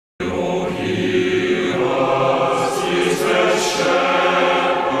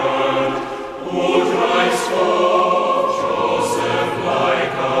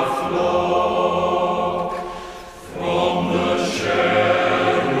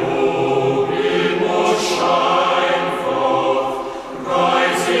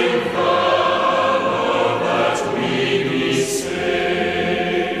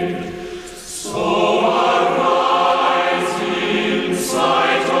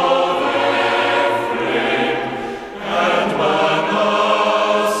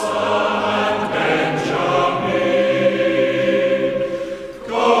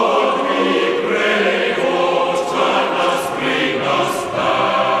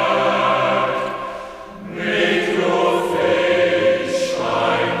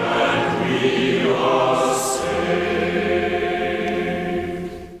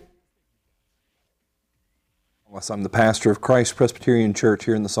Dallas. I'm the pastor of Christ Presbyterian Church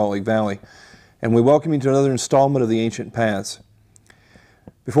here in the Salt Lake Valley, and we welcome you to another installment of the Ancient Paths.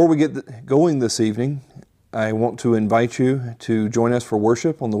 Before we get going this evening, I want to invite you to join us for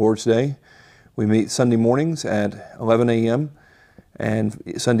worship on the Lord's Day. We meet Sunday mornings at 11 a.m. and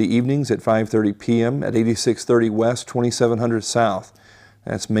Sunday evenings at 5:30 p.m. at 8630 West, 2700 South.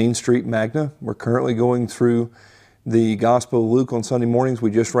 That's Main Street, Magna. We're currently going through the Gospel of Luke on Sunday mornings.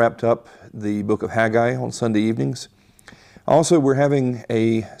 We just wrapped up the book of Haggai on Sunday evenings. Also, we're having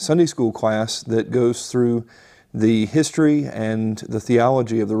a Sunday school class that goes through the history and the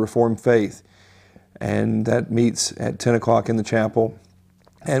theology of the Reformed faith. And that meets at 10 o'clock in the chapel,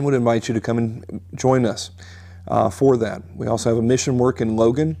 and would invite you to come and join us for that. We also have a mission work in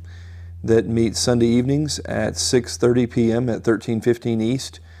Logan that meets Sunday evenings at 6:30 p.m. at 1315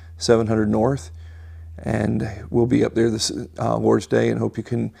 East, 700 North. And we'll be up there this Lord's Day, and hope you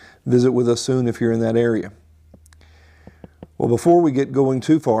can visit with us soon if you're in that area. Well, before we get going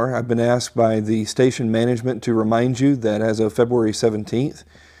too far, I've been asked by the station management to remind you that as of February 17th,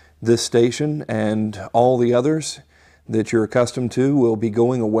 this station and all the others that you're accustomed to will be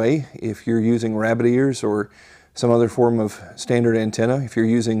going away. If you're using rabbit ears or some other form of standard antenna, if you're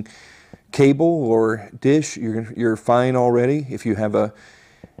using cable or dish, you're fine already. If you have a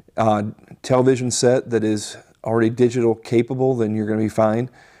television set that is already digital capable, then you're going to be fine.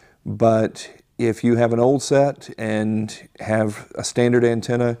 But if you have an old set and have a standard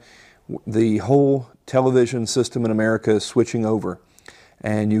antenna, the whole television system in America is switching over.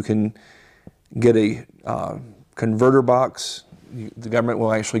 And you can get a converter box. The government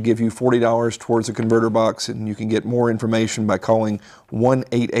will actually give you $40 towards a converter box, and you can get more information by calling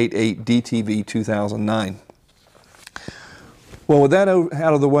 1-888-DTV-2009. Well, with that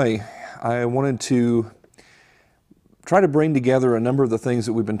out of the way, I wanted to try to bring together a number of the things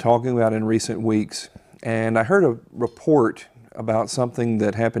that we've been talking about in recent weeks. And I heard a report about something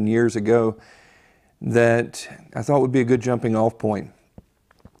that happened years ago that I thought would be a good jumping off point.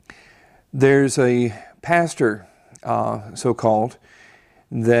 There's a pastor, so-called,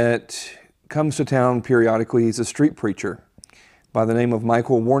 that comes to town periodically. He's a street preacher by the name of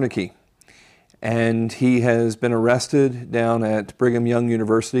Michael Warnicki. And he has been arrested down at Brigham Young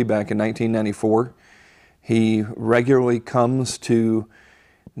University back in 1994. He regularly comes to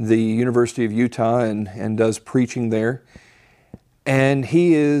the University of Utah and does preaching there. And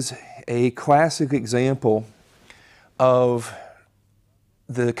he is a classic example of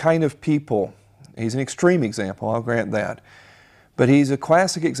the kind of people, he's an extreme example, I'll grant that, but he's a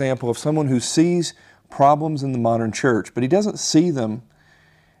classic example of someone who sees problems in the modern church, but he doesn't see them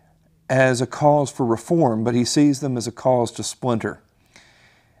as a cause for reform, but he sees them as a cause to splinter.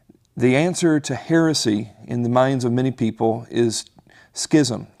 The answer to heresy in the minds of many people is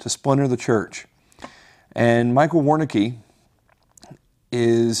schism, to splinter the church. And Michael Warnicki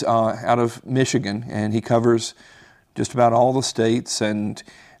is out of Michigan, and he covers just about all the states, and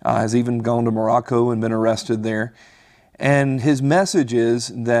has even gone to Morocco and been arrested there. And his message is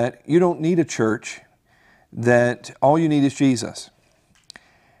that you don't need a church, that all you need is Jesus.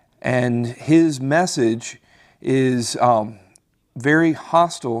 And his message is very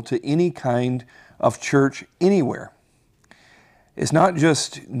hostile to any kind of church anywhere. It's not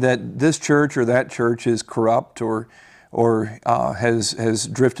just that this church or that church is corrupt or has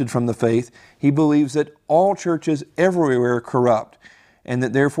drifted from the faith. He believes that all churches everywhere are corrupt, and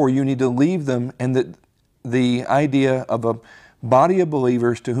that therefore you need to leave them, and that the idea of a body of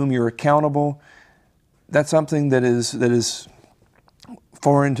believers to whom you're accountable, that's something that is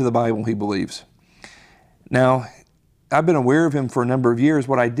foreign to the Bible, he believes. Now, I've been aware of him for a number of years.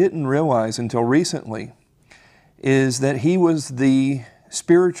 What I didn't realize until recently is that he was the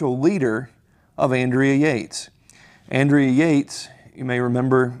spiritual leader of Andrea Yates. Andrea Yates, you may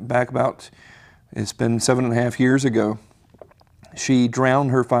remember back about, it's been 7.5 years ago, she drowned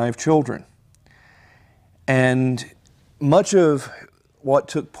her 5 children. And much of what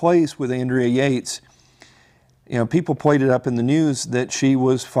took place with Andrea Yates, people played it up in the news that she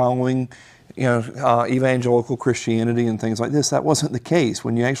was following, evangelical Christianity and things like this. That wasn't the case.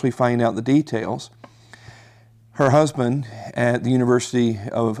 When you actually find out the details, her husband at the University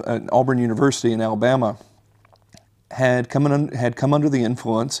of Auburn University in Alabama had come under the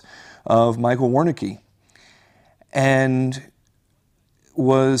influence of Michael Warnicki, and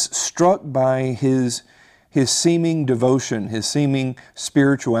was struck by his seeming devotion, his seeming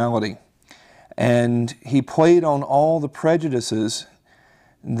spirituality. And he played on all the prejudices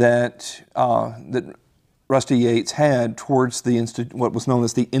that Rusty Yates had towards what was known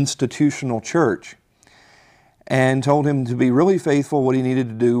as the institutional church, and told him to be really faithful. What he needed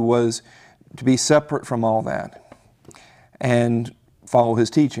to do was to be separate from all that. and follow his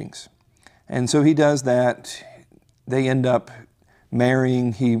teachings. And so he does that. They end up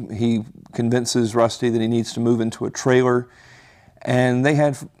marrying. He convinces Rusty that he needs to move into a trailer. And they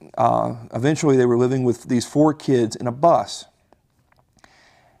had, eventually they were living with these 4 kids in a bus.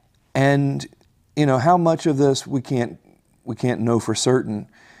 And, you know, how much of this we can't know for certain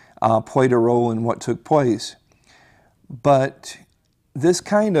played a role in what took place. But this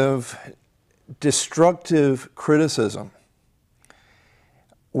kind of destructive criticism,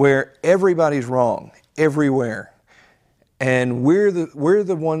 where everybody's wrong everywhere, and we're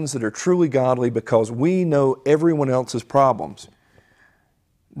the ones that are truly godly because we know everyone else's problems,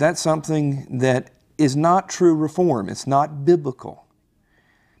 that's something that is not true reform. It's not biblical.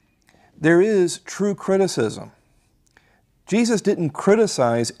 There is true criticism. Jesus didn't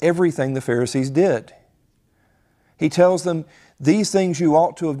criticize everything the Pharisees did. He tells them, these things you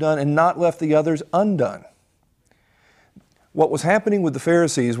ought to have done and not left the others undone. What was happening with the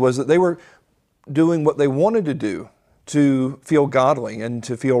Pharisees was that they were doing what they wanted to do to feel godly and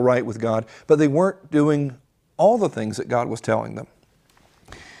to feel right with God, but they weren't doing all the things that God was telling them.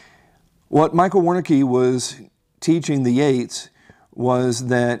 What Michael Warnke was teaching the Yates was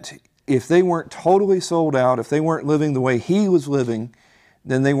that if they weren't totally sold out, if they weren't living the way he was living,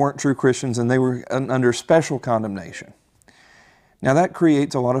 then they weren't true Christians and they were under special condemnation. Now that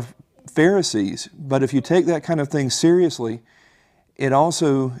creates a lot of Pharisees, but if you take that kind of thing seriously, it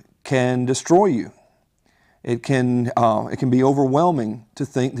also can destroy you. It can be overwhelming to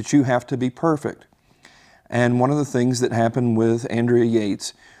think that you have to be perfect. And one of the things that happened with Andrea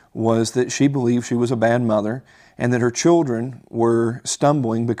Yates was that she believed she was a bad mother and that her children were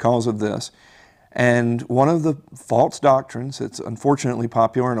stumbling because of this. And one of the false doctrines that's unfortunately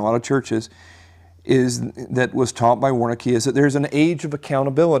popular in a lot of churches that was taught by Warnke is that there's an age of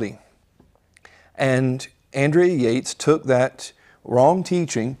accountability. And Andrea Yates took that wrong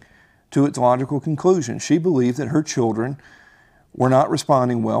teaching to its logical conclusion. She believed that her children were not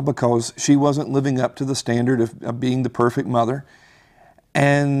responding well because she wasn't living up to the standard of being the perfect mother.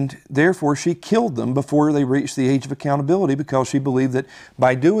 And therefore she killed them before they reached the age of accountability because she believed that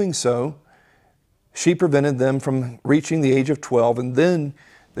by doing so, she prevented them from reaching the age of 12 and then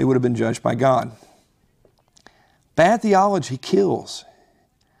they would have been judged by God. Bad theology kills.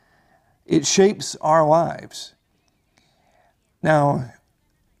 It shapes our lives. Now,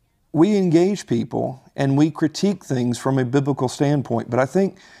 we engage people and we critique things from a biblical standpoint, but I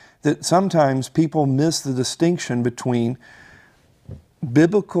think that sometimes people miss the distinction between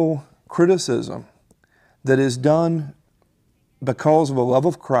biblical criticism that is done because of a love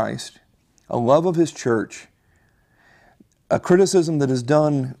of Christ, a love of His church, a criticism that is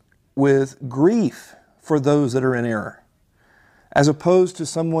done with grief for those that are in error, as opposed to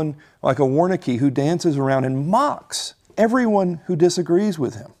someone like a Warnke who dances around and mocks everyone who disagrees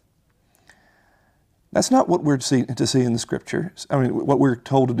with him. That's not what we're to see in the Scriptures. I mean, what we're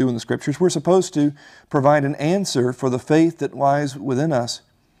told to do in the Scriptures. We're supposed to provide an answer for the faith that lies within us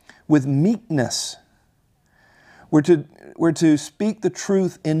with meekness. We're to speak the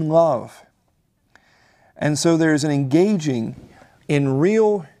truth in love. And so there's an engaging in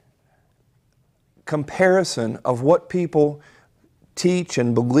real comparison of what people teach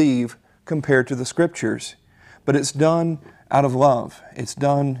and believe compared to the Scriptures. But it's done out of love. It's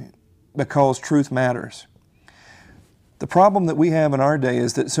done because truth matters. The problem that we have in our day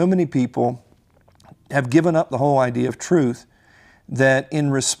is that so many people have given up the whole idea of truth that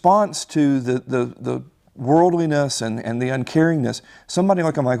in response to the worldliness and the uncaringness, somebody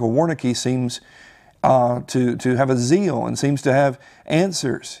like a Michael Warnke seems to have a zeal and seems to have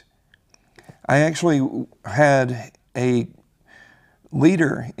answers. I actually had a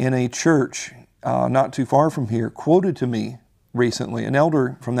leader in a church not too far from here quoted to me recently, an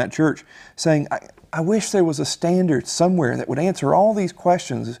elder from that church, saying, I wish there was a standard somewhere that would answer all these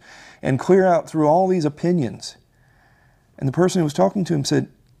questions and clear out through all these opinions. And the person who was talking to him said,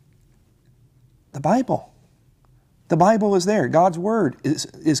 the Bible. The Bible is there. God's Word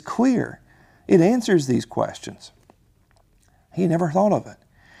is clear. It answers these questions. He never thought of it.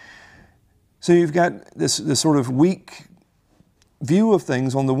 So you've got this sort of weak view of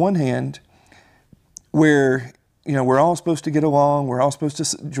things on the one hand, where we're all supposed to get along, we're all supposed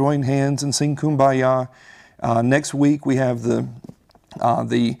to join hands and sing Kumbaya. Next week we have the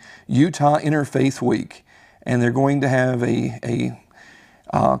Utah Interfaith Week, and they're going to have a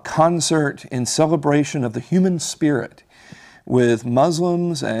concert in celebration of the human spirit with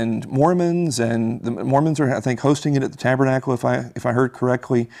Muslims and Mormons, and the Mormons are, I think, hosting it at the Tabernacle, if I heard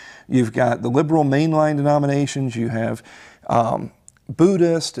correctly. You've got the liberal mainline denominations, you have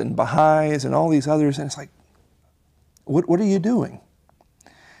Buddhists and Baha'is and all these others, and it's like, What are you doing?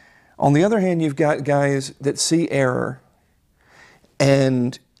 On the other hand, you've got guys that see error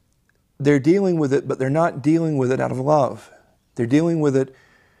and they're dealing with it, but they're not dealing with it out of love. They're dealing with it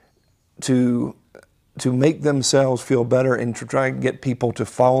to make themselves feel better and to try and get people to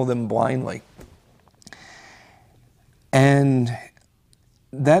follow them blindly. And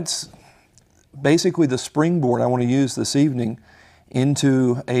that's basically the springboard I want to use this evening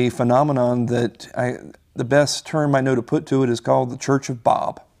into a phenomenon that the best term I know to put to it is called the Church of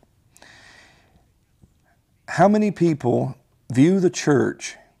Bob. How many people view the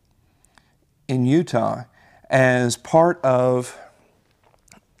church in Utah as part of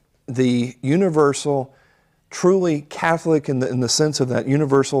the universal, truly Catholic in the sense of that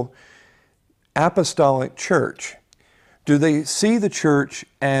universal apostolic church? Do they see the church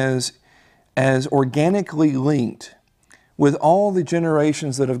as organically linked with all the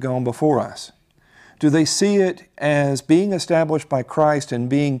generations that have gone before us? Do they see it as being established by Christ and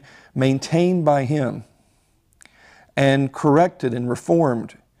being maintained by Him and corrected and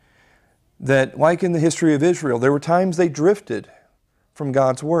reformed? That, like in the history of Israel, there were times they drifted from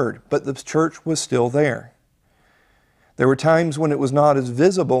God's Word, but the church was still there. There were times when it was not as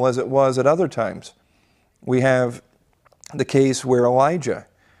visible as it was at other times. We have the case where Elijah,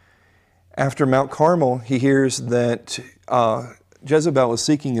 after Mount Carmel, he hears that Jezebel is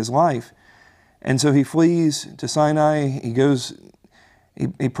seeking his life. And so he flees to Sinai. He goes,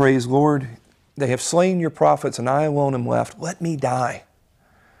 he prays, Lord, they have slain your prophets and I alone am left. Let me die.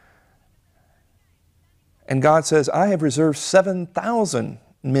 And God says, I have reserved 7,000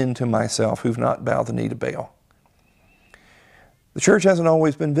 men to myself who've not bowed the knee to Baal. The church hasn't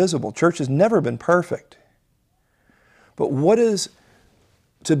always been visible. Church has never been perfect. But what is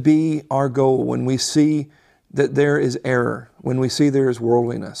to be our goal when we see that there is error, when we see there is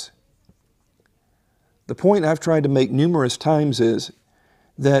worldliness? The point I've tried to make numerous times is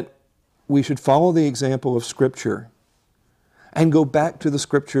that we should follow the example of Scripture and go back to the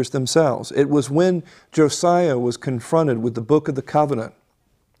Scriptures themselves. It was when Josiah was confronted with the Book of the Covenant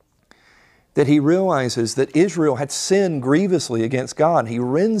that he realizes that Israel had sinned grievously against God. He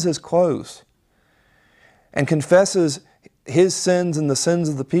rends his clothes and confesses his sins and the sins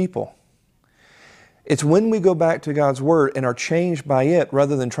of the people. It's when we go back to God's Word and are changed by it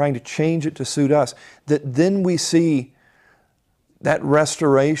rather than trying to change it to suit us that then we see that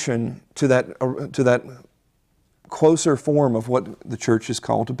restoration to that closer form of what the church is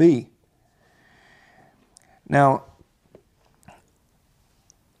called to be. Now,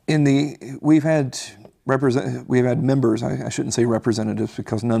 we've had members, I shouldn't say representatives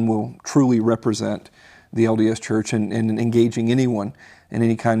because none will truly represent the LDS Church in engaging anyone in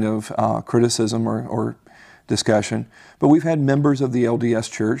any kind of criticism or discussion. But we've had members of the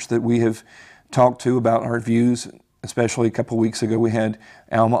LDS Church that we have talked to about our views, especially a couple of weeks ago we had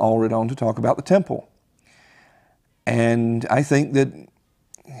Alma Allred on to talk about the temple. And I think that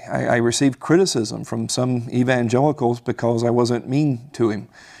I received criticism from some evangelicals because I wasn't mean to him.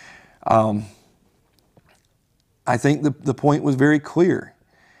 I think the point was very clear.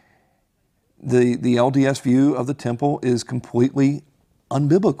 The LDS view of the temple is completely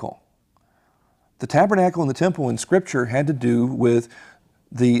unbiblical. The tabernacle and the temple in Scripture had to do with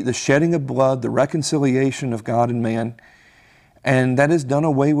the shedding of blood, the reconciliation of God and man, and that is done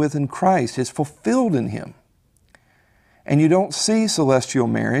away with in Christ. It's fulfilled in Him. And you don't see celestial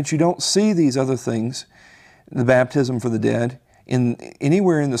marriage, you don't see these other things, the baptism for the dead,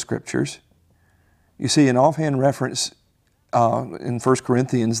 anywhere in the Scriptures. You see an offhand reference in 1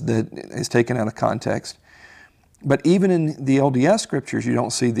 Corinthians that is taken out of context. But even in the LDS Scriptures, you don't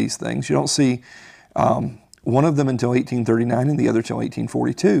see these things. You don't see one of them until 1839 and the other till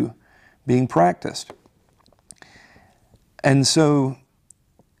 1842 being practiced. And so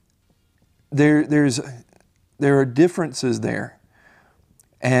there are differences there.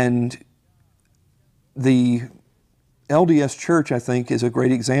 And the LDS Church, I think, is a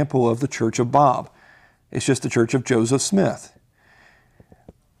great example of the Church of Bob. It's just the Church of Joseph Smith.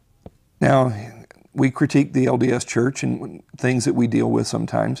 Now, we critique the LDS Church and things that we deal with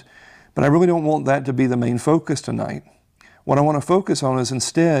sometimes, but I really don't want that to be the main focus tonight. What I want to focus on is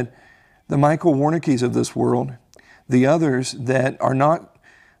instead the Michael Warneke's of this world, the others that are not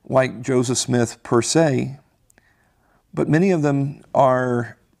like Joseph Smith per se, but many of them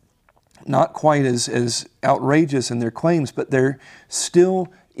are not quite as outrageous in their claims, but they're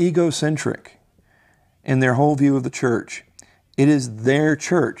still egocentric in their whole view of the church. It is their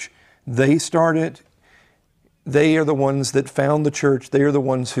church. They start it. They are the ones that found the church. They are the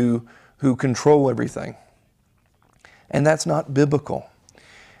ones who control everything. And that's not biblical.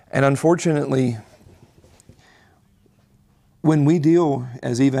 And unfortunately, when we deal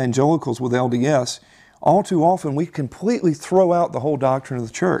as evangelicals with LDS, all too often we completely throw out the whole doctrine of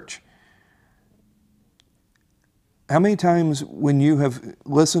the church. How many times when you have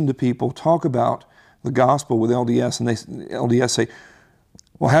listened to people talk about the gospel with LDS and LDS say,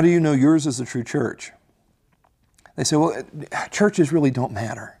 well, how do you know yours is the true church? They say, well, churches really don't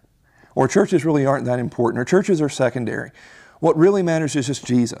matter. Or churches really aren't that important. Or churches are secondary. What really matters is just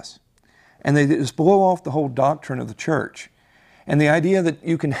Jesus. And they just blow off the whole doctrine of the church. And the idea that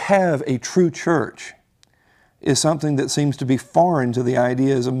you can have a true church is something that seems to be foreign to the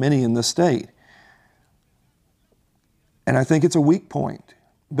ideas of many in the state. And I think it's a weak point,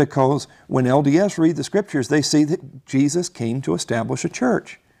 because when LDS read the Scriptures, they see that Jesus came to establish a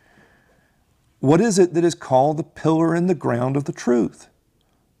church. What is it that is called the pillar and the ground of the truth?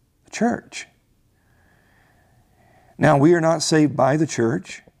 The church. Now, we are not saved by the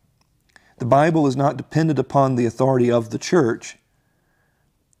church. The Bible is not dependent upon the authority of the church.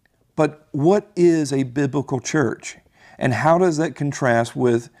 But what is a biblical church? And how does that contrast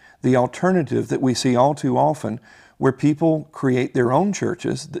with the alternative that we see all too often, where people create their own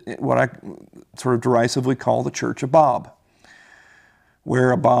churches, what I sort of derisively call the Church of Bob,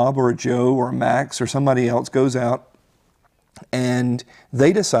 where a Bob or a Joe or a Max or somebody else goes out and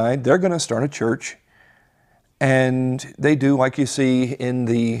they decide they're going to start a church, and they do like you see in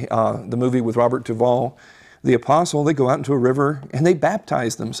the movie with Robert Duvall, The Apostle. They go out into a river and they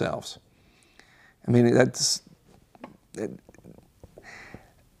baptize themselves. I mean,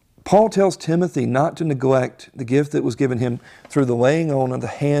 Paul tells Timothy not to neglect the gift that was given him through the laying on of the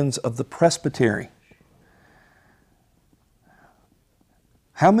hands of the presbytery.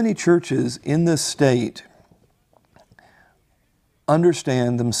 How many churches in this state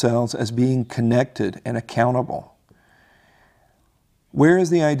understand themselves as being connected and accountable? Where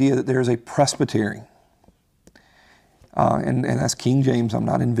is the idea that there is a presbytery? And that's King James. I'm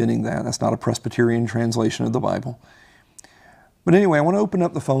not inventing that. That's not a Presbyterian translation of the Bible. But anyway, I want to open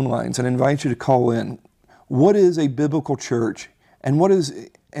up the phone lines and invite you to call in. What is a biblical church? And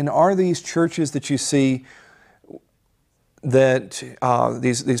are these churches that you see, that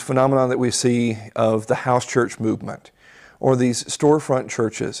these phenomena that we see of the house church movement, or these storefront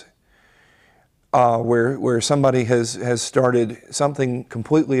churches, where somebody has started something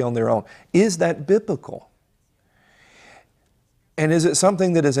completely on their own, is that biblical? And is it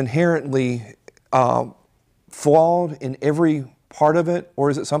something that is inherently flawed in every part of it, or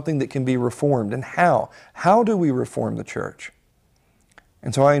is it something that can be reformed? And how? How do we reform the church?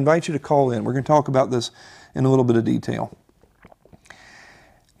 And so I invite you to call in. We're going to talk about this in a little bit of detail.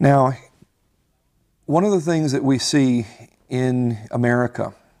 Now, one of the things that we see in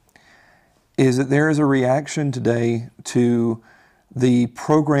America is that there is a reaction today to the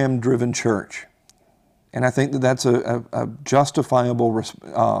program-driven church. And I think that that's a justifiable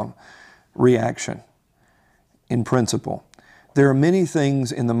reaction in principle. There are many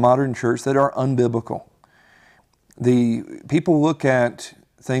things in the modern church that are unbiblical. The people look at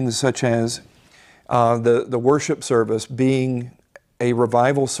things such as the worship service being a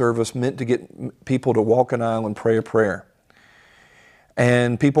revival service meant to get people to walk an aisle and pray a prayer.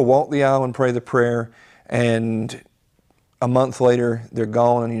 And people walk the aisle and pray the prayer, and a month later they're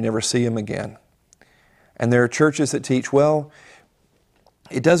gone and you never see them again. And there are churches that teach, well,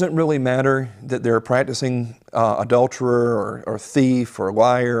 it doesn't really matter that they're practicing adulterer or thief or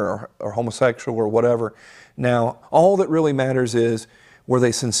liar or homosexual or whatever. Now, all that really matters is, were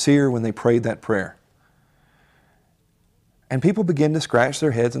they sincere when they prayed that prayer? And people begin to scratch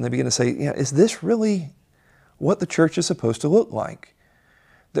their heads and they begin to say, yeah, is this really what the church is supposed to look like?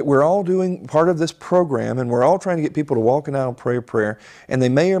 That we're all doing part of this program and we're all trying to get people to walk an aisle and pray a prayer, and they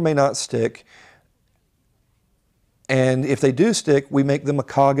may or may not stick. And if they do stick, we make them a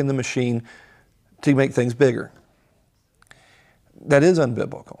cog in the machine to make things bigger. That is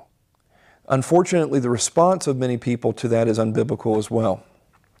unbiblical. Unfortunately, the response of many people to that is unbiblical as well.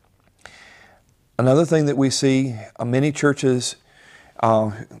 Another thing that we see, many churches,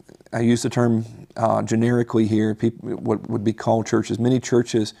 I use the term generically here, what would be called churches, many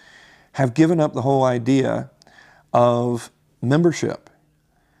churches have given up the whole idea of membership.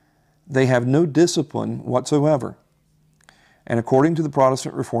 They have no discipline whatsoever. And according to the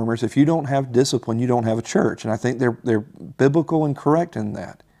Protestant reformers, if you don't have discipline, you don't have a church. And I think they're biblical and correct in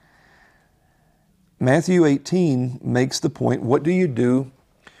that. Matthew 18 makes the point, what do you do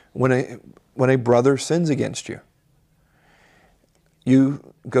when a brother sins against you?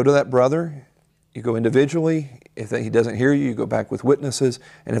 You go to that brother, you go individually. If he doesn't hear you, you go back with witnesses.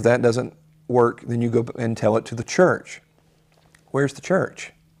 And if that doesn't work, then you go and tell it to the church. Where's the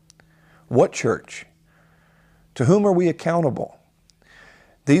church? What church? To whom are we accountable?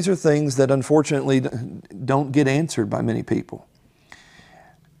 These are things that unfortunately don't get answered by many people.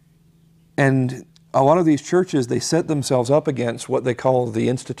 And a lot of these churches, they set themselves up against what they call the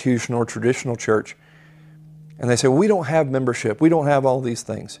institutional or traditional church. And they say, well, we don't have membership. We don't have all these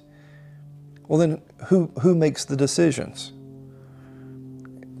things. Well, then who makes the decisions?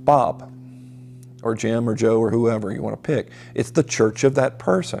 Bob or Jim or Joe or whoever you want to pick. It's the church of that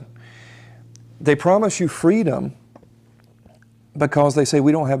person. They promise you freedom because they say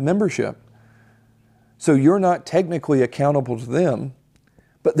we don't have membership. So you're not technically accountable to them,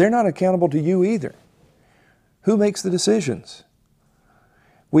 but they're not accountable to you either. Who makes the decisions?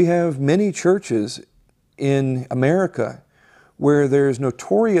 We have many churches in America where there's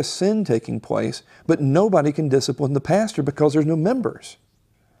notorious sin taking place, but nobody can discipline the pastor because there's no members.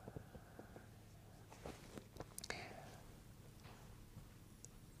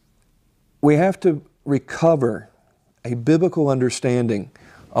 We have to recover a biblical understanding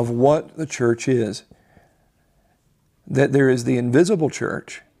of what the church is. That there is the invisible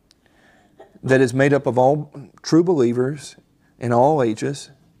church that is made up of all true believers in all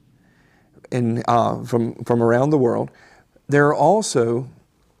ages and from around the world. There are also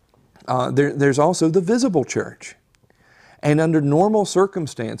there's also the visible church. And under normal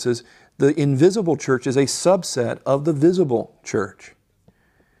circumstances, the invisible church is a subset of the visible church.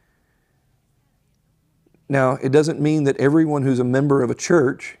 Now, it doesn't mean that everyone who's a member of a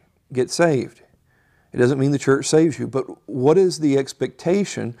church gets saved. It doesn't mean the church saves you. But what is the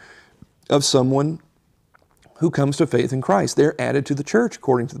expectation of someone who comes to faith in Christ? They're added to the church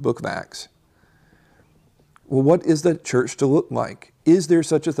according to the book of Acts. Well, what is the church to look like? Is there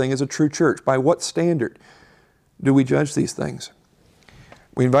such a thing as a true church? By what standard do we judge these things?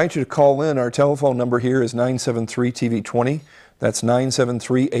 We invite you to call in. Our telephone number here is 973-TV20. That's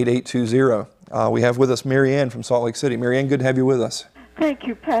 973-8820. We have with us Mary Ann from Salt Lake City. Mary Ann, good to have you with us. Thank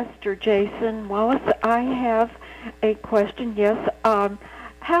you, Pastor Jason Wallace. I have a question. Yes,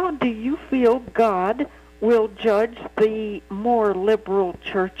 how do you feel God will judge the more liberal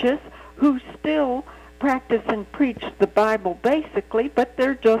churches who still practice and preach the Bible basically, but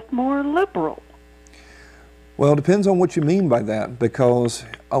they're just more liberal? Well, it depends on what you mean by that, because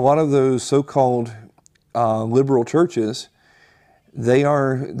a lot of those so-called liberal churches,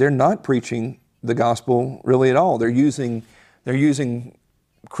 they're not preaching the gospel really at all. They're using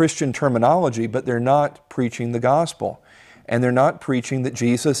Christian terminology, but they're not preaching the gospel. And they're not preaching that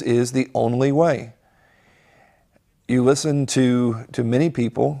Jesus is the only way. You listen to many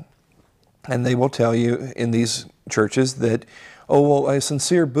people, and they will tell you in these churches that, oh, well, a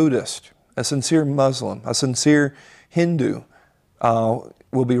sincere Buddhist, a sincere Muslim, a sincere Hindu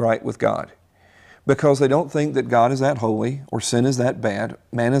will be right with God. Because they don't think that God is that holy, or sin is that bad,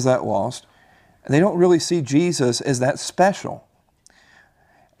 man is that lost. And they don't really see Jesus as that special.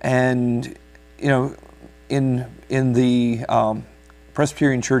 And, you know, in the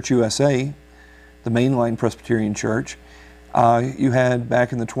Presbyterian Church USA, the mainline Presbyterian Church, you had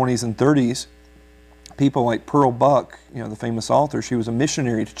back in the 20s and 30s, people like Pearl Buck, you know, the famous author. She was a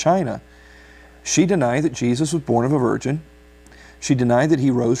missionary to China. She denied that Jesus was born of a virgin. She denied that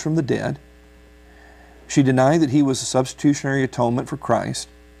he rose from the dead. She denied that he was a substitutionary atonement for Christ.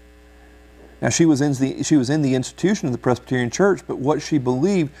 Now, she was in the institution of the Presbyterian Church, but what she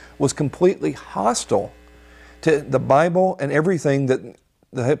believed was completely hostile to the Bible and everything that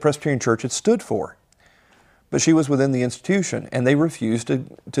the Presbyterian Church had stood for. But she was within the institution, and they refused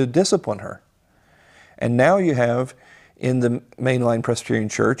to discipline her. And now you have, in the mainline Presbyterian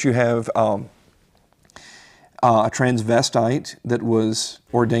Church, you have a transvestite that was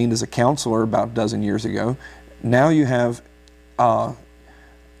ordained as a counselor about a dozen years ago. Now you have,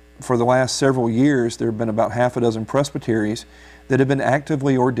 for the last several years, there have been about half a dozen presbyteries that have been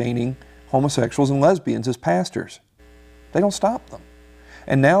actively ordaining homosexuals and lesbians as pastors. They don't stop them.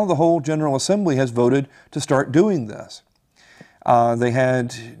 And now the whole General Assembly has voted to start doing this. They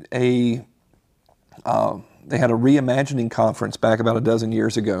had a reimagining conference back about a dozen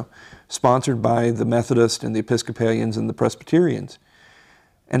years ago, sponsored by the Methodists and the Episcopalians and the Presbyterians.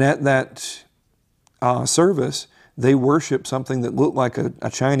 And at that service, they worshiped something that looked like a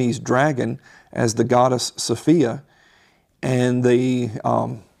Chinese dragon as the goddess Sophia, and they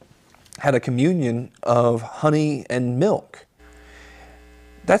had a communion of honey and milk.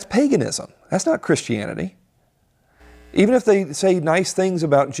 That's paganism. That's not Christianity. Even if they say nice things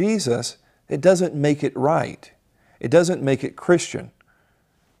about Jesus, it doesn't make it right. It doesn't make it Christian.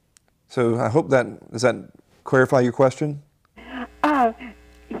 So I hope does that clarify your question?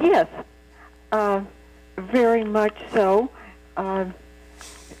 Yes, very much so. And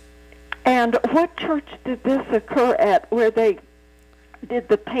And what church did this occur at where they did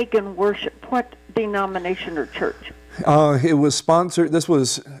the pagan worship? What denomination or church? It was sponsored, this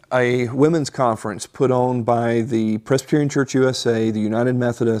was a women's conference put on by the Presbyterian Church USA, the United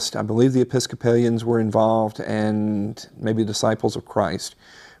Methodist, I believe the Episcopalians were involved, and maybe Disciples of Christ.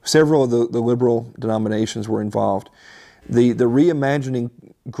 Several of the liberal denominations were involved. The Reimagining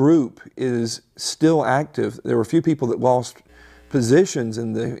group is still active. There were a few people that lost positions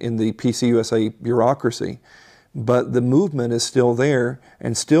in the PCUSA bureaucracy, but the movement is still there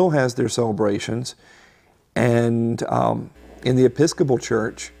and still has their celebrations. And in the Episcopal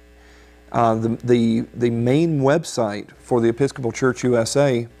Church, the main website for the Episcopal Church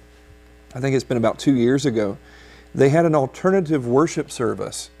USA, I think it's been about 2 years ago, they had an alternative worship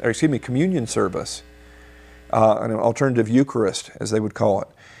service, or excuse me, communion service, an alternative Eucharist, as they would call it,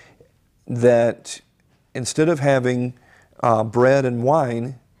 that instead of having bread and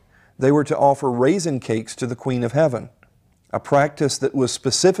wine, they were to offer raisin cakes to the Queen of Heaven, a practice that was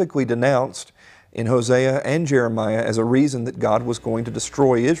specifically denounced in Hosea and Jeremiah as a reason that God was going to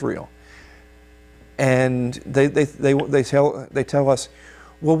destroy Israel. And they tell us,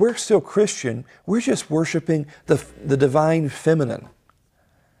 well, we're still Christian, we're just worshiping the divine feminine.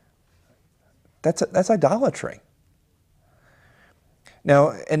 That's idolatry. Now,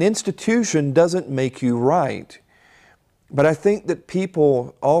 an institution doesn't make you right, but I think that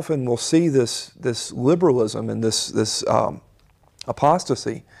people often will see this liberalism and this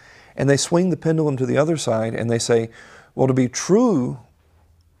apostasy, and they swing the pendulum to the other side and they say, well, to be true,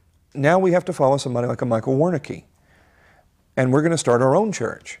 now we have to follow somebody like a Michael Warnicki. And we're going to start our own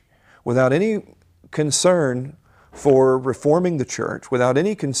church without any concern for reforming the church, without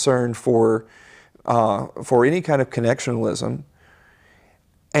any concern for any kind of connectionalism.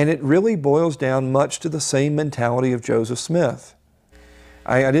 And it really boils down much to the same mentality of Joseph Smith.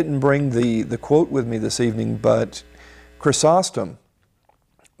 I didn't bring the quote with me this evening, but Chrysostom,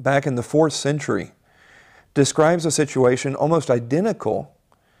 back in the 4th century, describes a situation almost identical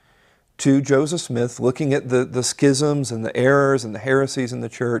to Joseph Smith, looking at the schisms and the errors and the heresies in the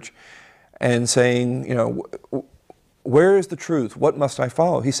church and saying, you know, where is the truth? What must I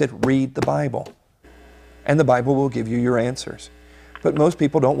follow? He said, read the Bible, and the Bible will give you your answers. But most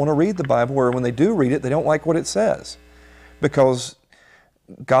people don't want to read the Bible, or when they do read it, they don't like what it says, because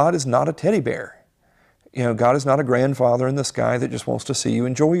God is not a teddy bear. You know, God is not a grandfather in the sky that just wants to see you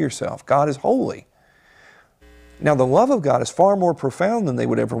enjoy yourself. God is holy. Now, the love of God is far more profound than they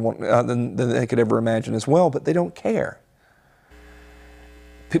would ever want, than they could ever imagine as well, but they don't care.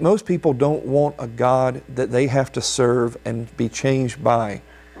 Most people don't want a God that they have to serve and be changed by.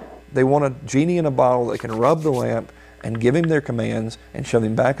 They want a genie in a bottle that can rub the lamp and give him their commands and shove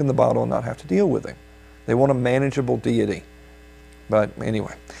him back in the bottle and not have to deal with him. They want a manageable deity. But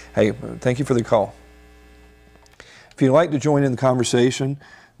anyway, hey, thank you for the call. If you'd like to join in the conversation,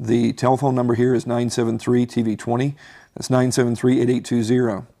 the telephone number here is 973-TV20. That's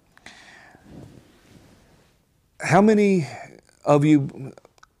 973-8820. How many of you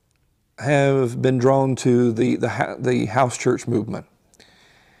have been drawn to the house church movement?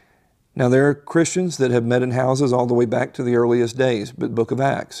 Now, there are Christians that have met in houses all the way back to the earliest days, but Book of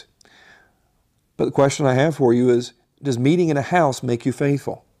Acts. But the question I have for you is, does meeting in a house make you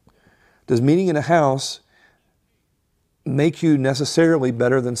faithful? Does meeting in a house make you necessarily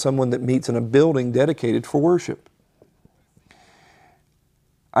better than someone that meets in a building dedicated for worship?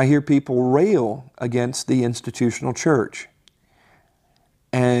 I hear people rail against the institutional church.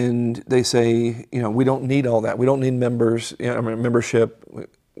 And they say, you know, we don't need all that. We don't need members, membership,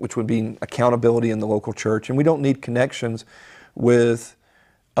 which would be accountability in the local church, and we don't need connections with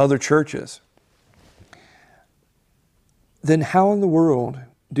other churches. Then how in the world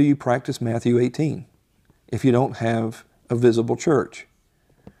do you practice Matthew 18 if you don't have a visible church?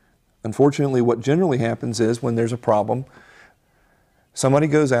 Unfortunately, what generally happens is when there's a problem, somebody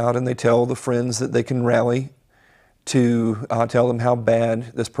goes out and they tell the friends that they can rally to tell them how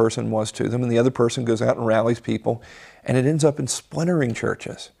bad this person was to them, and the other person goes out and rallies people, and it ends up in splintering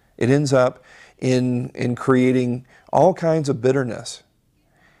churches. It ends up in creating all kinds of bitterness.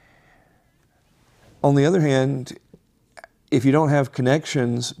 On the other hand, if you don't have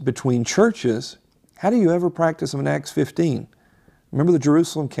connections between churches, how do you ever practice them in Acts 15? Remember the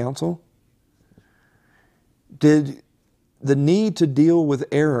Jerusalem Council? Did the need to deal with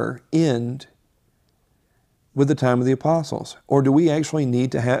error end with the time of the apostles? Or do we actually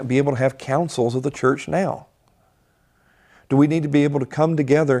need to be able to have councils of the church now? Do we need to be able to come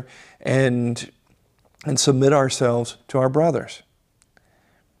together and submit ourselves to our brothers?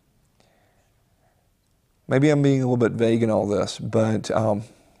 Maybe I'm being a little bit vague in all this, but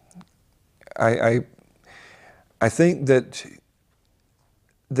I think that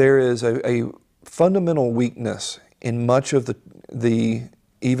there is a fundamental weakness in much of the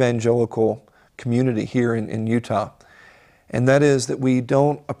evangelical community here in Utah, and that is that we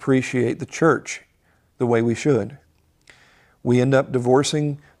don't appreciate the church the way we should. We end up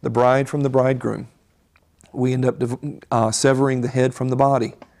divorcing the bride from the bridegroom. We end up severing the head from the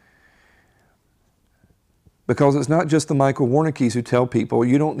body. Because it's not just the Michael Warnekes who tell people,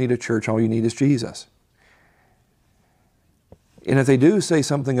 you don't need a church, all you need is Jesus. And if they do say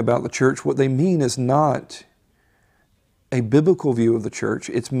something about the church, what they mean is not a biblical view of the church.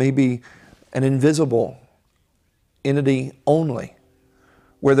 It's maybe an invisible entity only,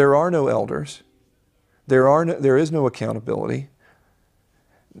 where there are no elders, there is no accountability,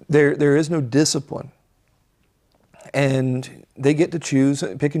 there is no discipline, and they get to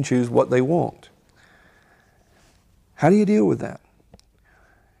pick and choose what they want. How do you deal with that?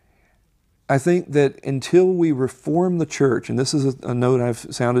 I think that until we reform the church, and this is a note I've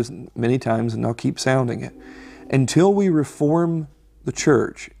sounded many times and I'll keep sounding it, until we reform the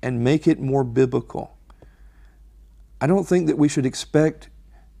church and make it more biblical, I don't think that we should expect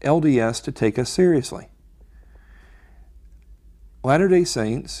LDS to take us seriously. Latter-day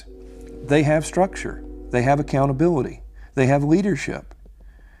Saints, they have structure, they have accountability, they have leadership.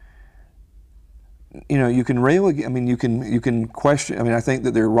 You know, you can rail, I mean, you can question, I mean, I think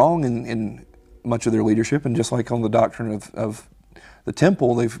that they're wrong in much of their leadership, and just like on the doctrine of the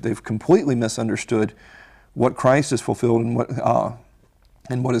temple, they've completely misunderstood what Christ has fulfilled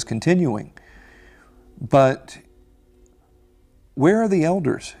and what is continuing. But where are the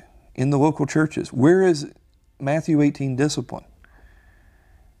elders in the local churches? Where is Matthew 18 discipline?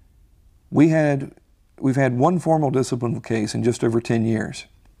 We've had one formal discipline case in just over 10 years.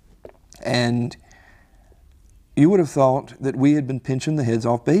 And you would have thought that we had been pinching the heads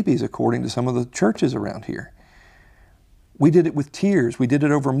off babies according to some of the churches around here. We did it with tears. We did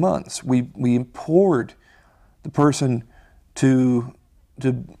it over months. We implored the person to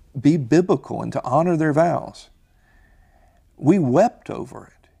be biblical and to honor their vows. We wept over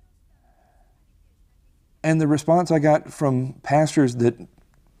it. And the response I got from pastors that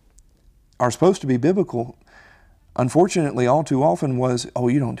are supposed to be biblical, unfortunately, all too often was, oh,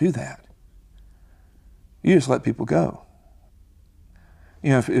 you don't do that. You just let people go.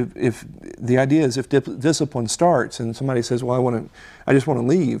 You know, if the idea is if discipline starts and somebody says, well, I just want to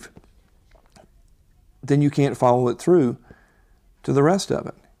leave, then you can't follow it through to the rest of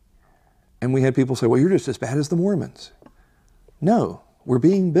it. And we had people say, well, you're just as bad as the Mormons. No, we're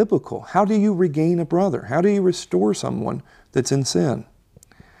being biblical. How do you regain a brother? How do you restore someone that's in sin?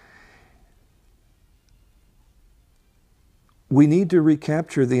 We need to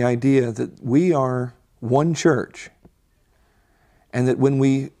recapture the idea that we are one church, and that when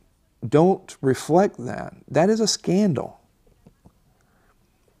we don't reflect that, that is a scandal.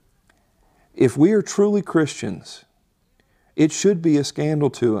 If we are truly Christians, it should be a scandal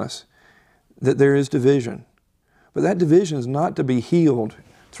to us that there is division. But that division is not to be healed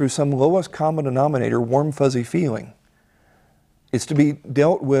through some lowest common denominator, warm, fuzzy feeling. It's to be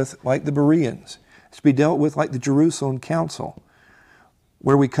dealt with like the Bereans. It's to be dealt with like the Jerusalem Council,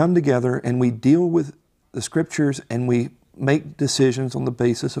 where we come together and we deal with the Scriptures and we make decisions on the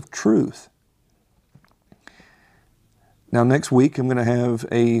basis of truth. Now, next week I'm going to have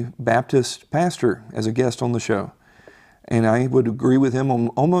a Baptist pastor as a guest on the show, and I would agree with him on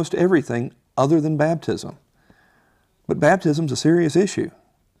almost everything other than baptism. But baptism's a serious issue.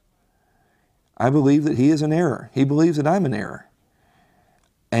 I believe that he is in error. He believes that I'm in error.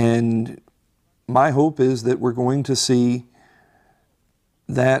 And my hope is that we're going to see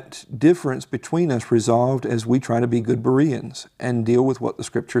that difference between us resolved as we try to be good Bereans and deal with what the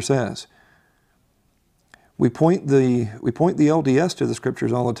Scripture says. We point the LDS to the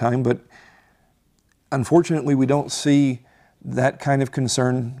Scriptures all the time, but unfortunately we don't see that kind of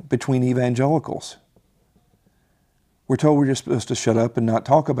concern between evangelicals. We're told we're just supposed to shut up and not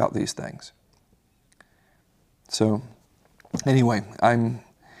talk about these things. So anyway,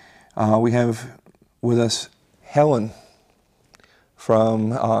 we have with us Helen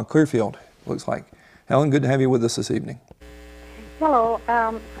from Clearfield, looks like. Helen, good to have you with us this evening. Hello.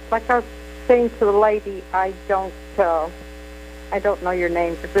 Like I was saying to the lady, I don't know your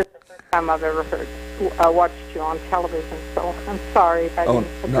name, because this is the first time I've ever watched you on television. So I'm sorry if I didn't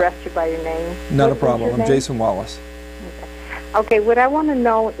address you by your name. Not a problem. I'm Jason Wallace. Okay. What I want to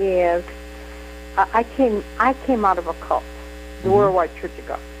know is, I came out of a cult, the Worldwide Church of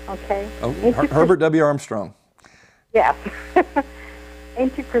God. Okay. Oh, Herbert W. Armstrong. Yes.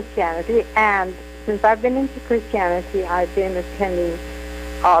 Into Christianity, and since I've been into Christianity, I've been attending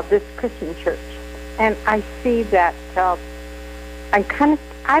this Christian church, and I see that I'm kind of,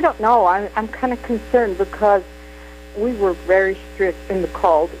 I don't know, I'm kind of concerned because we were very strict in the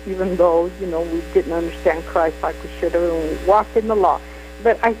cult, even though, you know, we didn't understand Christ like we should have, and we walked in the law.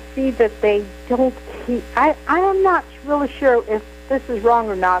 But I see that they don't keep, I am not really sure if this is wrong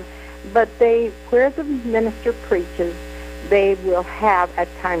or not, but they, where the minister preaches, they will have at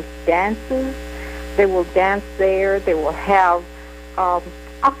times dances, they will dance there, they will have all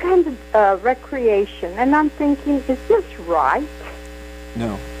kinds of recreation. And I'm thinking, is this right?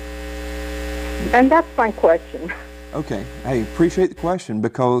 No. And that's my question. Okay, I appreciate the question,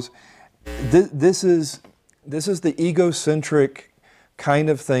 because this is the egocentric kind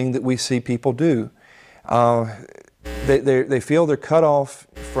of thing that we see people do. They feel they're cut off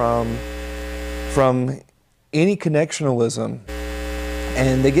from any connectionalism,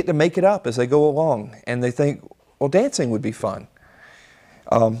 and they get to make it up as they go along, and they think, well, dancing would be fun.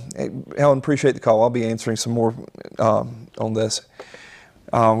 Helen, appreciate the call. I'll be answering some more on this.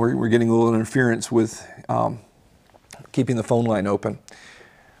 We're getting a little interference with keeping the phone line open.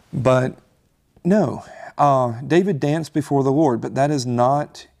 But no, David danced before the Lord, but that is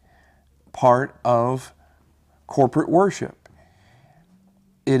not part of corporate worship.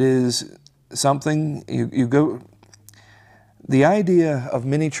 It is something you go. The idea of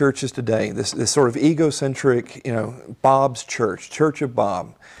many churches today, this sort of egocentric, you know, Bob's church, Church of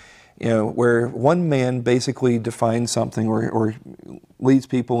Bob, you know, where one man basically defines something or leads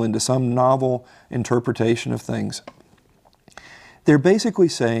people into some novel interpretation of things. They're basically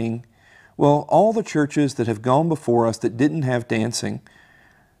saying, well, all the churches that have gone before us that didn't have dancing,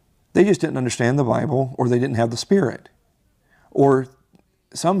 they just didn't understand the Bible, or they didn't have the Spirit. Or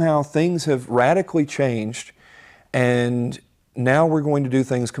somehow things have radically changed, and now we're going to do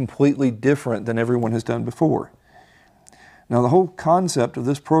things completely different than everyone has done before. Now, the whole concept of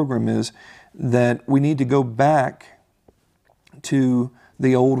this program is that we need to go back to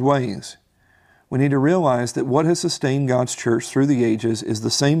the old ways. We need to realize that what has sustained God's church through the ages is the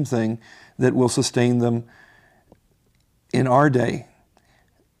same thing that will sustain them in our day,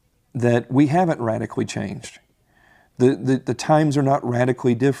 that we haven't radically changed. The times are not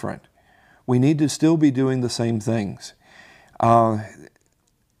radically different. We need to still be doing the same things.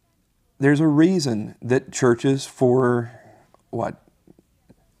 There's a reason that churches for,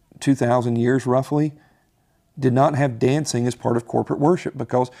 2,000 years roughly, did not have dancing as part of corporate worship,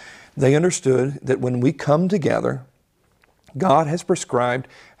 because they understood that when we come together, God has prescribed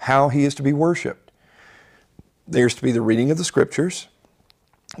how He is to be worshiped. There's to be the reading of the Scriptures,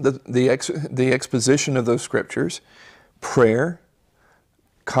 the exposition of those Scriptures, prayer,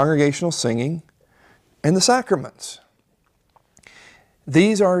 congregational singing, and the sacraments.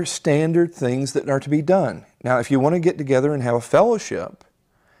 These are standard things that are to be done. Now, if you want to get together and have a fellowship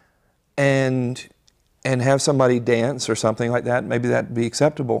and have somebody dance or something like that, maybe that would be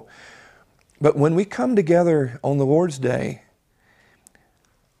acceptable. But when we come together on the Lord's Day,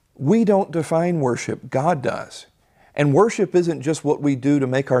 we don't define worship, God does. And worship isn't just what we do to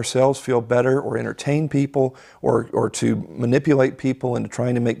make ourselves feel better or entertain people or to manipulate people into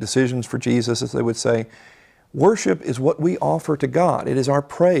trying to make decisions for Jesus, as they would say. Worship is what we offer to God. It is our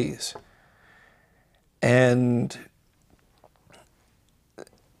praise. And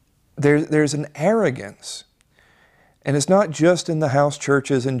there's an arrogance. And it's not just in the house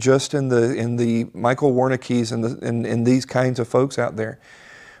churches and just in the Michael Warnickes and these kinds of folks out there.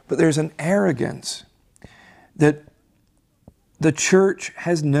 But there's an arrogance that the church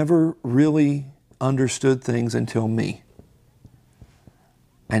has never really understood things until me.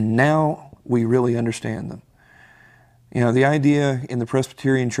 And now we really understand them. You know, the idea in the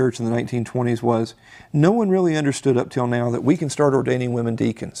Presbyterian Church in the 1920s was no one really understood up till now that we can start ordaining women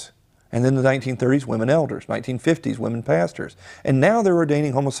deacons. And then in the 1930s, women elders. 1950s, women pastors. And now they're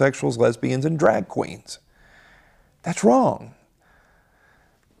ordaining homosexuals, lesbians, and drag queens. That's wrong.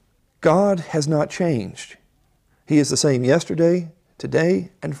 God has not changed. He is the same yesterday,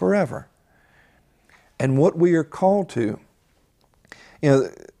 today, and forever. And what we are called to, you know,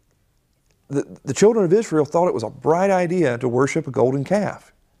 the children of Israel thought it was a bright idea to worship a golden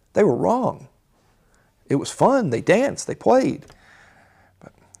calf. They were wrong. It was fun. They danced. They played.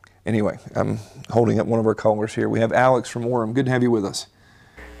 But anyway, I'm holding up one of our callers here. We have Alex from Orem. Good to have you with us.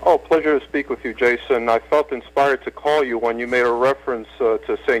 Oh, pleasure to speak with you, Jason. I felt inspired to call you when you made a reference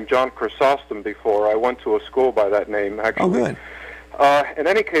to St. John Chrysostom before. I went to a school by that name, actually. Oh, good. In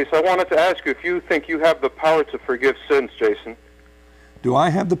any case, I wanted to ask you if you think you have the power to forgive sins, Jason. Do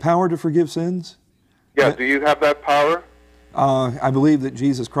I have the power to forgive sins? Yeah, do you have that power? I believe that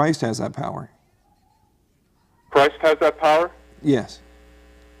Jesus Christ has that power. Christ has that power? Yes.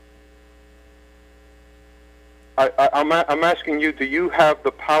 I'm asking you, do you have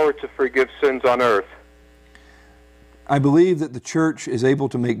the power to forgive sins on earth? I believe that the church is able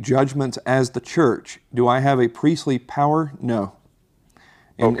to make judgments as the church. Do I have a priestly power? No.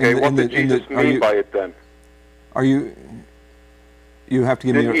 Okay, what did Jesus mean by it then? Are you... You have to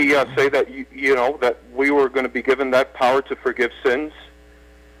give me... Didn't he say that, you know, that we were going to be given that power to forgive sins?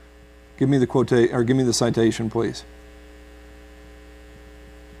 Give me the quotation, or give me the citation, please.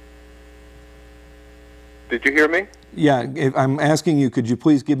 Did you hear me? Yeah, I'm asking you, could you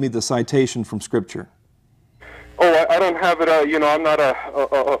please give me the citation from Scripture? Oh, I don't have it. You know, I'm not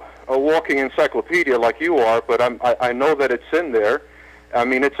a walking encyclopedia like you are, but I know that it's in there. I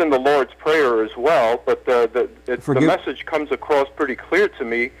mean, it's in the Lord's Prayer as well, but the message comes across pretty clear to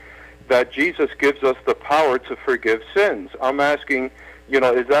me that Jesus gives us the power to forgive sins. I'm asking, you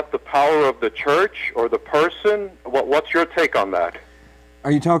know, is that the power of the church or the person? What's your take on that?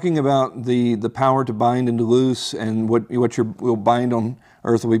 Are you talking about the power to bind and to loose, and what will bind on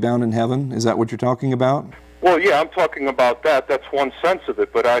earth will be bound in heaven? Is that what you're talking about? Well, yeah, I'm talking about that. That's one sense of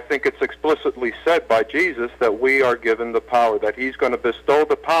it, but I think it's explicitly said by Jesus that we are given the power, that he's going to bestow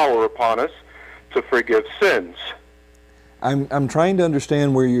the power upon us to forgive sins. I'm trying to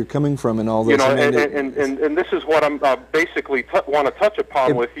understand where you're coming from in all this. You know, and this is what I'm basically want to touch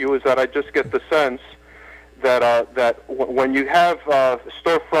upon with you, is that I just get the sense that that when you have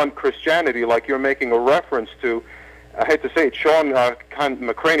storefront Christianity, like you're making a reference to, I hate to say it, Sean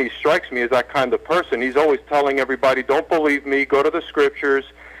McCraney strikes me as that kind of person. He's always telling everybody, don't believe me, go to the Scriptures,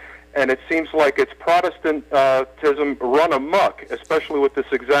 and it seems like it's Protestantism run amok, especially with this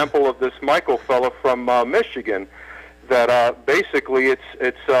example of this Michael fella from Michigan, that basically it's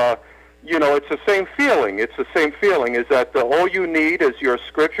you know, it's the same feeling. It's the same feeling, is that all you need is your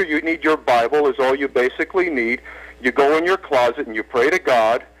Scripture, you need your Bible is all you basically need. You go in your closet and you pray to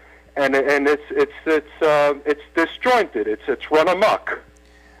God, and it's disjointed. It's run amok.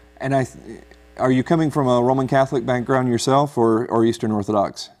 And are you coming from a Roman Catholic background yourself, or Eastern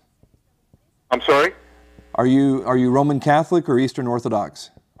Orthodox? I'm sorry? Are you Roman Catholic or Eastern Orthodox?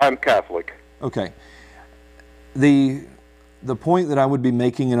 I'm Catholic. Okay. The point that I would be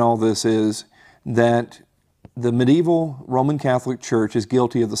making in all this is that the medieval Roman Catholic Church is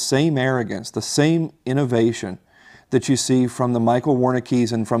guilty of the same arrogance, the same innovation that you see from the Michael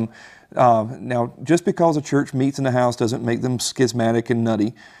Warnekes and from, now just because a church meets in a house doesn't make them schismatic and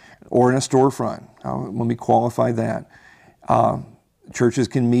nutty, or in a storefront. Let me qualify that. Churches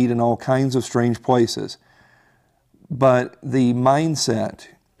can meet in all kinds of strange places. But the mindset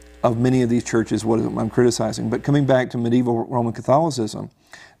of many of these churches, what I'm criticizing, but coming back to medieval Roman Catholicism,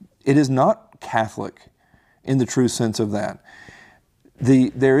 it is not Catholic in the true sense of that.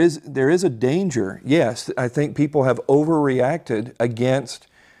 There is a danger. Yes, I think people have overreacted against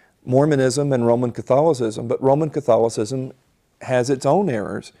Mormonism and Roman Catholicism, but Roman Catholicism has its own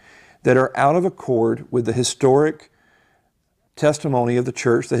errors that are out of accord with the historic testimony of the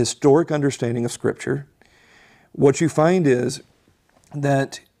church, the historic understanding of Scripture. What you find is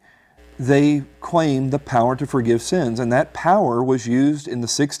that they claim the power to forgive sins, and that power was used in the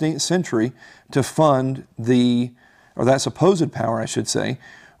 16th century to fund or that supposed power, I should say,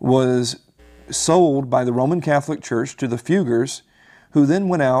 was sold by the Roman Catholic Church to the Fuggers, who then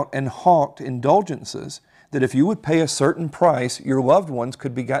went out and hawked indulgences that if you would pay a certain price, your loved ones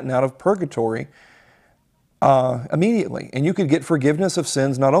could be gotten out of purgatory immediately. And you could get forgiveness of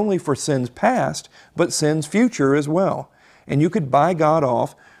sins, not only for sins past, but sins future as well. And you could buy God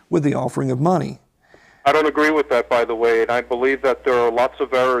off with the offering of money. I don't agree with that, by the way, and I believe that there are lots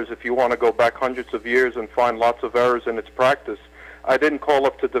of errors if you want to go back hundreds of years and find lots of errors in its practice. I didn't call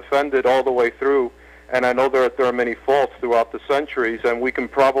up to defend it all the way through, and I know there are many faults throughout the centuries, and we can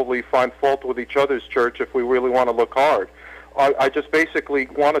probably find fault with each other's church if we really want to look hard. I just basically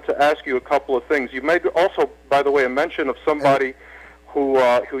wanted to ask you a couple of things. You made also, by the way, a mention of somebody who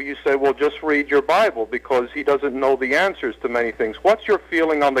you say, well, just read your Bible because he doesn't know the answers to many things. What's your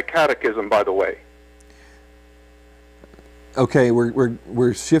feeling on the catechism, by the way? Okay,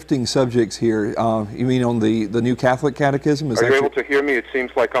 we're shifting subjects here. You mean on the New Catholic Catechism? Are you able to hear me? It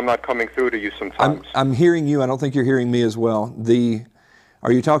seems like I'm not coming through to you sometimes. I'm hearing you. I don't think you're hearing me as well.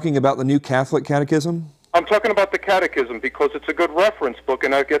 Are you talking about the New Catholic Catechism? I'm talking about the Catechism because it's a good reference book,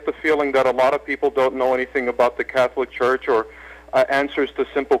 and I get the feeling that a lot of people don't know anything about the Catholic Church or answers to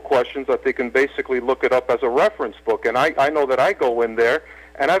simple questions, that they can basically look it up as a reference book. And I know that I go in there,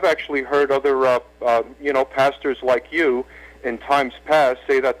 and I've actually heard other pastors like you in times past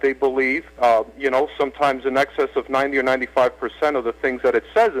say that they believe, sometimes in excess of 90 or 95% of the things that it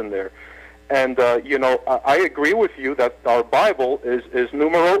says in there. And, I agree with you that our Bible is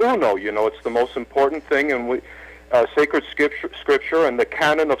numero uno. It's the most important thing, and sacred scripture and the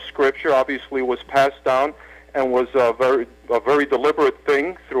canon of Scripture obviously was passed down and was a very deliberate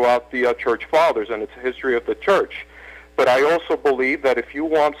thing throughout the Church Fathers and its history of the Church. But I also believe that if you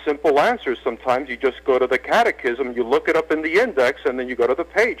want simple answers, sometimes you just go to the catechism, you look it up in the index, and then you go to the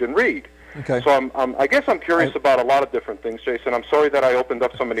page and read. Okay. So I guess I'm curious about a lot of different things, Jason. I'm sorry that I opened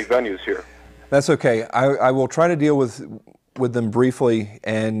up so many venues here. That's okay. I will try to deal with them briefly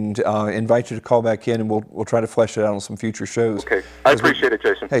and invite you to call back in, and we'll try to flesh it out on some future shows. Okay. I appreciate it,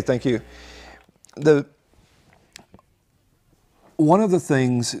 Jason. Hey, thank you. One of the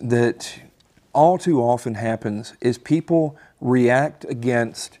things that all too often happens is people react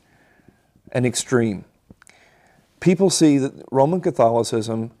against an extreme. People see that Roman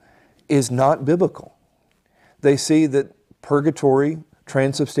Catholicism is not biblical. They see that purgatory,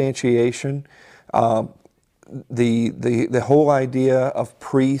 transubstantiation, the whole idea of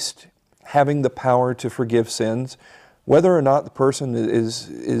priest having the power to forgive sins, whether or not the person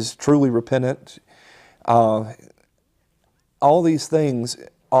is truly repentant, all these things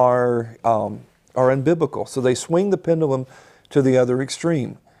are unbiblical. So they swing the pendulum to the other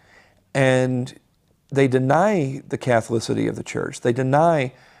extreme, and they deny the Catholicity of the Church. They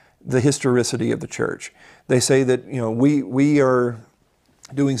deny the historicity of the Church. They say that we are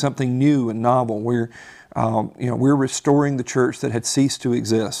doing something new and novel. We're restoring the Church that had ceased to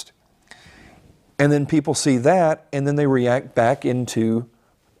exist. And then people see that, and then they react back into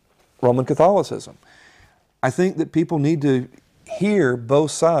Roman Catholicism. I think that people need to hear both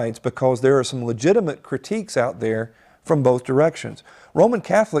sides because there are some legitimate critiques out there from both directions. Roman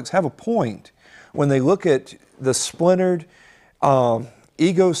Catholics have a point when they look at the splintered,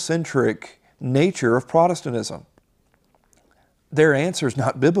 egocentric nature of Protestantism. Their answer is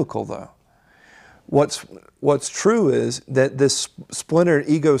not biblical, though. What's true is that this splintered,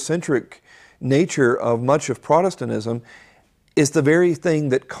 egocentric nature of much of Protestantism is the very thing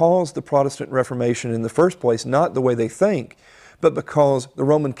that caused the Protestant Reformation in the first place, not the way they think, but because the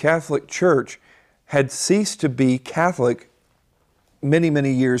Roman Catholic Church had ceased to be Catholic many,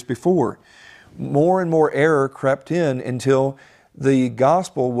 many years before. More and more error crept in until the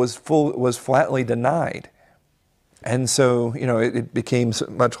gospel was flatly denied. And so, it became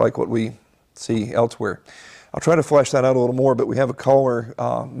much like what we see elsewhere. I'll try to flesh that out a little more, but we have a caller,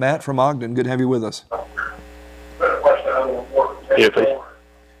 Matt from Ogden. Good to have you with us. Here, please. You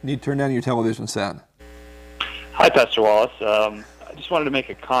need to turn down your television sound. Hi, Pastor Wallace. I just wanted to make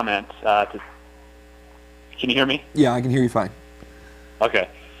a comment. Can you hear me? Yeah, I can hear you fine. Okay.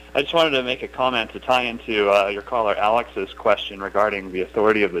 I just wanted to make a comment to tie into your caller Alex's question regarding the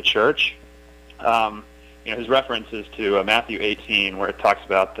authority of the church. His reference is to Matthew 18, where it talks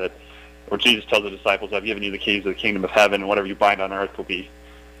about that, where Jesus tells the disciples, "I've given you the keys of the kingdom of heaven, and whatever you bind on earth will be,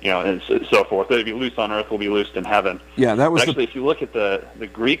 and so forth. Whatever you loose on earth will be loosed in heaven." Yeah, that was. But actually, if you look at the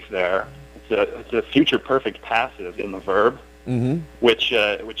Greek there, it's a future perfect passive in the verb, which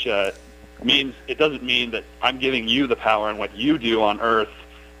means it doesn't mean that I'm giving you the power, and what you do on earth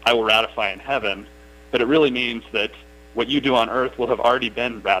I will ratify in heaven, but it really means that what you do on earth will have already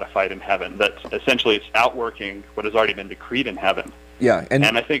been ratified in heaven. That essentially it's outworking what has already been decreed in heaven. Yeah, and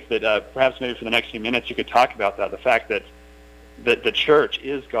I think that perhaps maybe for the next few minutes you could talk about that, the fact that the church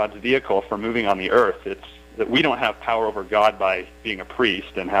is God's vehicle for moving on the earth. It's that we don't have power over God by being a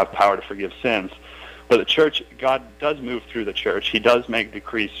priest and have power to forgive sins, but the church, God does move through the church. He does make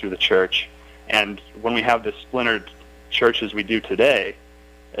decrees through the church, and when we have this splintered church as we do today,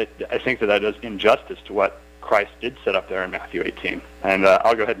 I think that does injustice to what Christ did set up there in Matthew 18. And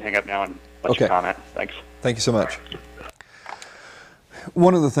I'll go ahead and hang up now and let you comment. Thanks. Thank you so much.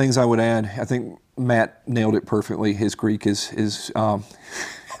 One of the things I would add, I think Matt nailed it perfectly. His Greek is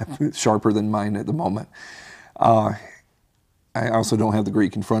sharper than mine at the moment. I also don't have the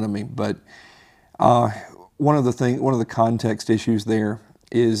Greek in front of me, but one of the context issues there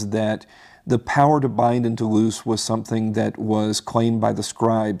is that the power to bind and to loose was something that was claimed by the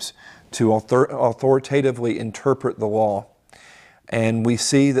scribes to authoritatively interpret the law. And we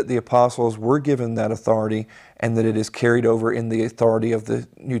see that the apostles were given that authority and that it is carried over in the authority of the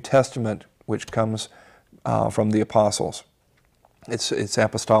New Testament, which comes from the apostles. It's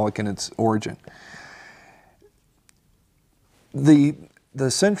apostolic in its origin. The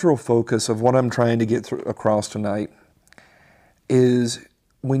central focus of what I'm trying to get across tonight is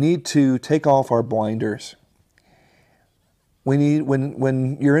we need to take off our blinders. We need,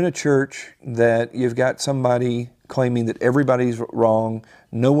 when you're in a church that you've got somebody claiming that everybody's wrong,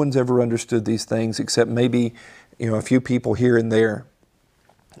 no one's ever understood these things except maybe a few people here and there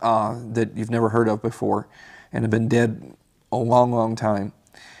that you've never heard of before and have been dead a long, long time,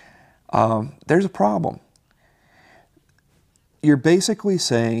 there's a problem. you're basically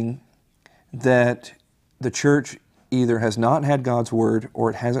saying that the church either has not had God's Word or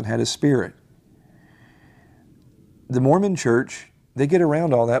it hasn't had His Spirit. The Mormon church, they get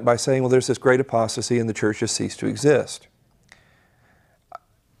around all that by saying, well, there's this great apostasy and the church has ceased to exist.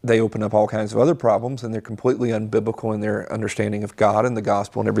 They open up all kinds of other problems, and they're completely unbiblical in their understanding of God and the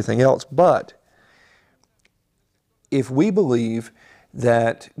gospel and everything else. But if we believe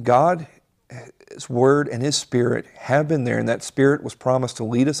that God's Word and His Spirit have been there, and that Spirit was promised to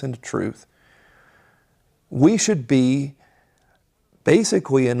lead us into truth, we should be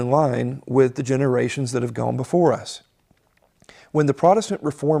basically in line with the generations that have gone before us. When the Protestant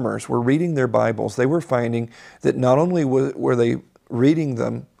reformers were reading their Bibles, they were finding that not only were they reading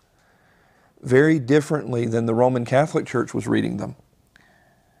them very differently than the Roman Catholic Church was reading them,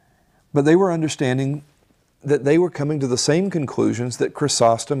 but they were understanding that they were coming to the same conclusions that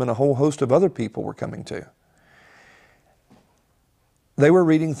Chrysostom and a whole host of other people were coming to. They were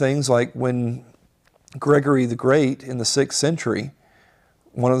reading things like when Gregory the Great in the 6th century,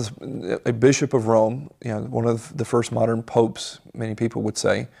 a bishop of Rome, one of the first modern popes, many people would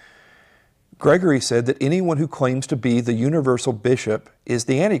say, Gregory said that anyone who claims to be the universal bishop is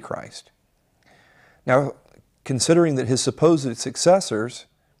the Antichrist. Now, considering that his supposed successors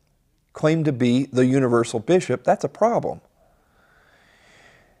claim to be the universal bishop, that's a problem.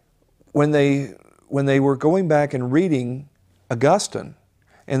 When they were going back and reading Augustine,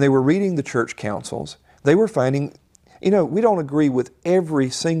 and they were reading the church councils, they were finding, we don't agree with every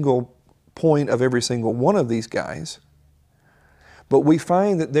single point of every single one of these guys, but we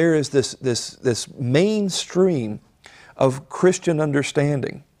find that there is this mainstream of Christian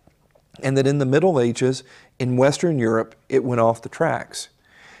understanding, and that in the Middle Ages, in Western Europe, it went off the tracks.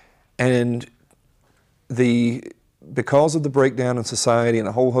 And because of the breakdown in society and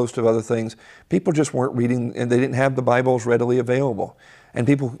a whole host of other things, people just weren't reading, and they didn't have the Bibles readily available. And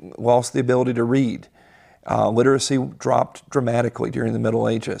people lost the ability to read. Literacy dropped dramatically during the Middle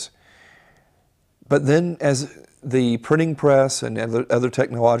Ages. But then as the printing press and other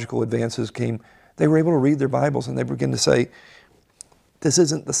technological advances came, they were able to read their Bibles, and they began to say, this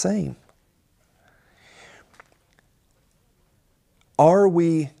isn't the same. Are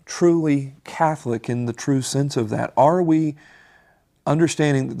we truly Catholic in the true sense of that? Are we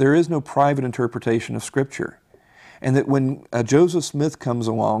understanding that there is no private interpretation of Scripture? And that when Joseph Smith comes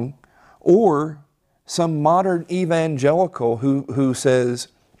along, or some modern evangelical who says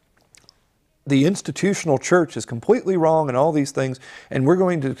the institutional church is completely wrong and all these things, and we're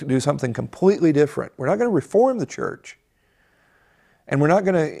going to do something completely different. We're not going to reform the church, and we're not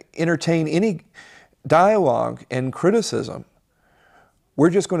going to entertain any dialogue and criticism. We're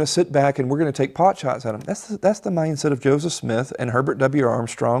just going to sit back and we're going to take pot shots at them. That's the mindset of Joseph Smith and Herbert W.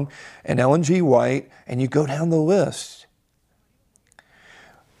 Armstrong and Ellen G. White, and you go down the list.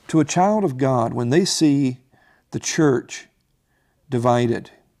 To a child of God, when they see the church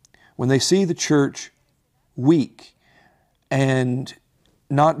divided, when they see the church weak and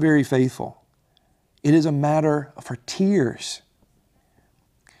not very faithful, it is a matter for tears.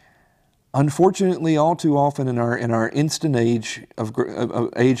 Unfortunately, all too often in our instant age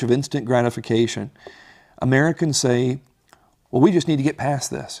of instant gratification, Americans say, well, we just need to get past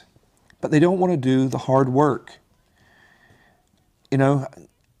this. But they don't want to do the hard work.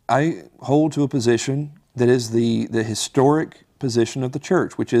 I hold to a position that is the historic position of the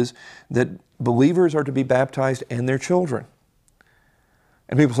church, which is that believers are to be baptized and their children.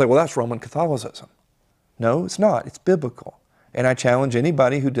 And people say, well, that's Roman Catholicism. No, it's not. It's biblical. And I challenge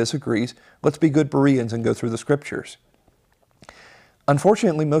anybody who disagrees, let's be good Bereans and go through the Scriptures.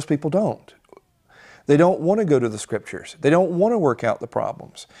 Unfortunately, most people don't. They don't want to go to the Scriptures. They don't want to work out the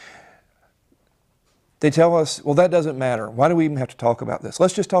problems. They tell us, well, that doesn't matter. Why do we even have to talk about this?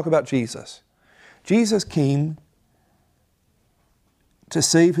 Let's just talk about Jesus. Jesus came to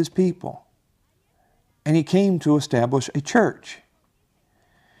save His people, and He came to establish a church.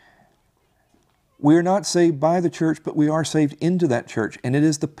 We are not saved by the church, but we are saved into that church. And it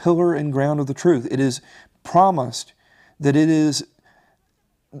is the pillar and ground of the truth. It is promised that it is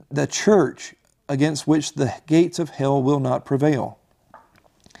the church against which the gates of hell will not prevail.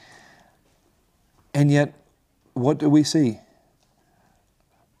 And yet, what do we see?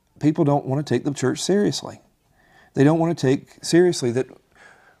 People don't want to take the church seriously. They don't want to take seriously that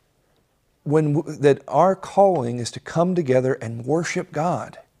our calling is to come together and worship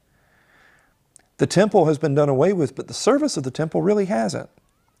God. The temple has been done away with, but the service of the temple really hasn't.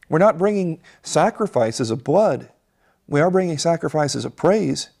 We're not bringing sacrifices of blood. We are bringing sacrifices of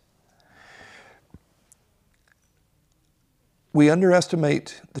praise. we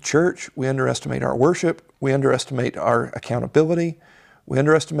underestimate the church, we underestimate our worship, we underestimate our accountability, we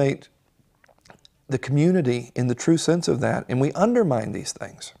underestimate the community in the true sense of that, and we undermine these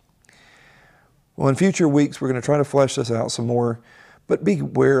things. Well, in future weeks, we're going to try to flesh this out some more, but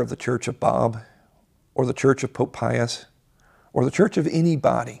beware of the church of Bob, or the church of Pope Pius, or the church of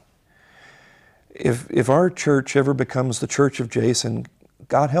anybody. If our church ever becomes the church of Jason,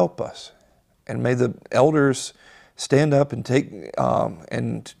 God help us. And may the elders stand up and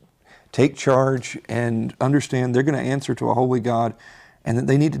take charge and understand they're going to answer to a holy God and that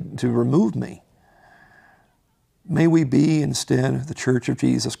they need to remove me. May we be instead the church of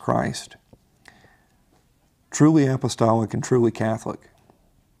Jesus Christ, truly apostolic and truly Catholic.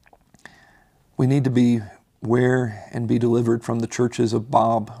 We need to beware and be delivered from the churches of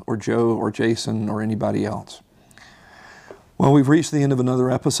Bob or Joe or Jason or anybody else. Well, we've reached the end of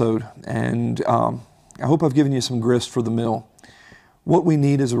another episode, and I hope I've given you some grist for the mill. What we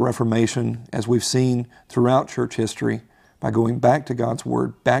need is a reformation, as we've seen throughout church history, by going back to God's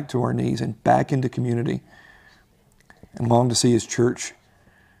Word, back to our knees, and back into community, and long to see His church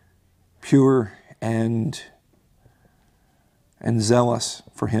pure and zealous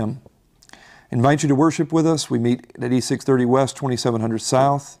for Him. I invite you to worship with us. We meet at East 630 West, 2700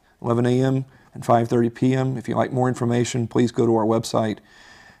 South, 11 a.m. and 5:30 p.m. If you'd like more information, please go to our website,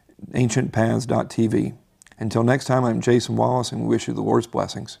 ancientpaths.tv. Until next time, I'm Jason Wallace, and we wish you the Lord's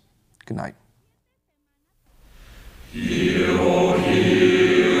blessings. Good night. Hear, oh, hear.